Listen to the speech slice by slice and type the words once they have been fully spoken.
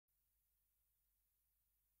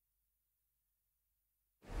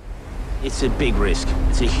It's a big risk.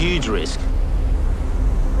 It's a huge risk.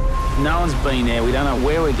 No one's been there. We don't know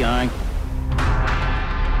where we're going.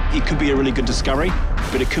 It could be a really good discovery,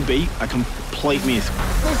 but it could be a complete myth.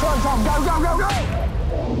 This one, Tom. Go, go, go, go!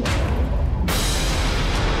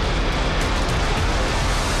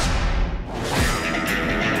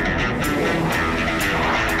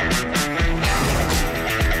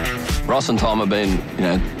 Ross and Tom have been,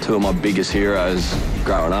 two of my biggest heroes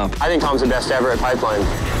growing up. I think Tom's the best ever at pipeline.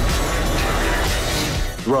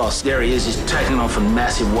 Ross, there he is, just taking off in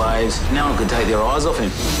massive waves. No one can take their eyes off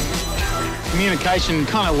him. Communication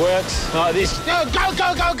kind of works like this. No, go,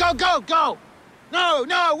 go, go, go, go, go! No,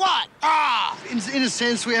 no, what? Ah! In a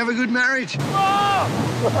sense, we have a good marriage. Oh!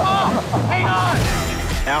 Oh! Hang on!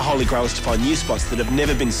 Our holy grail is to find new spots that have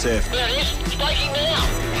never been surfed. There it is. It's breaking now.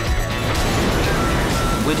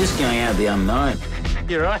 We're just going out of the unknown.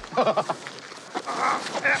 You're right.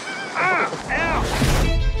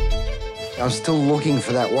 I'm still looking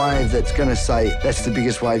for that wave that's going to say, that's the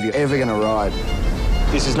biggest wave you're ever going to ride.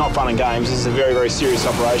 This is not fun and games. This is a very, very serious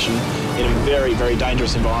operation in a very, very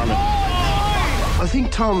dangerous environment. I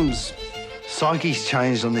think Tom's psyche's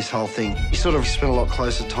changed on this whole thing. He sort of spent a lot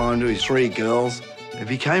closer time to his 3 girls. It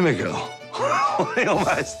became a girl,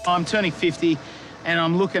 almost. I'm turning 50 and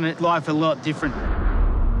I'm looking at life a lot different.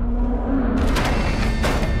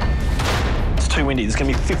 It's too windy. There's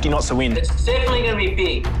going to be 50 knots of wind. It's definitely going to be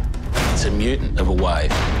big. It's a mutant of a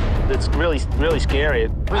wave. It's really, really scary.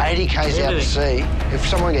 80 k's out to sea. If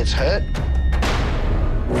someone gets hurt... This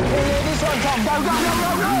one, Tom. Go, go, go,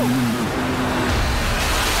 go, go!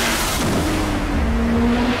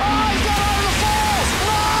 Oh, he's got over the falls!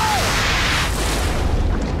 No!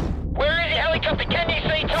 Where is the helicopter? Can you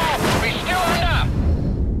see Tom? We're still under.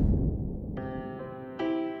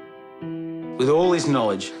 With all his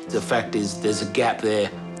knowledge, the fact is there's a gap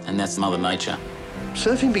there, and that's Mother Nature.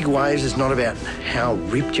 Surfing big waves is not about how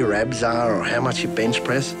ripped your abs are or how much you bench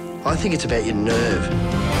press. I think it's about your nerve.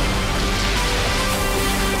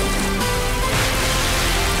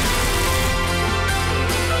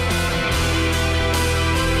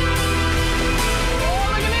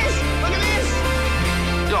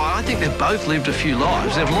 I think they've both lived a few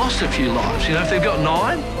lives. They've lost a few lives. If they've got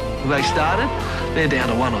 9 when they started, they're down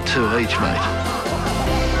to 1 or 2 each, mate.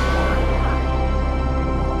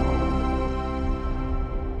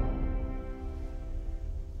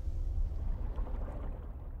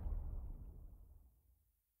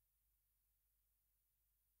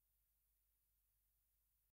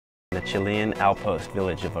 The Chilean outpost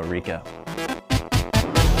village of Arica.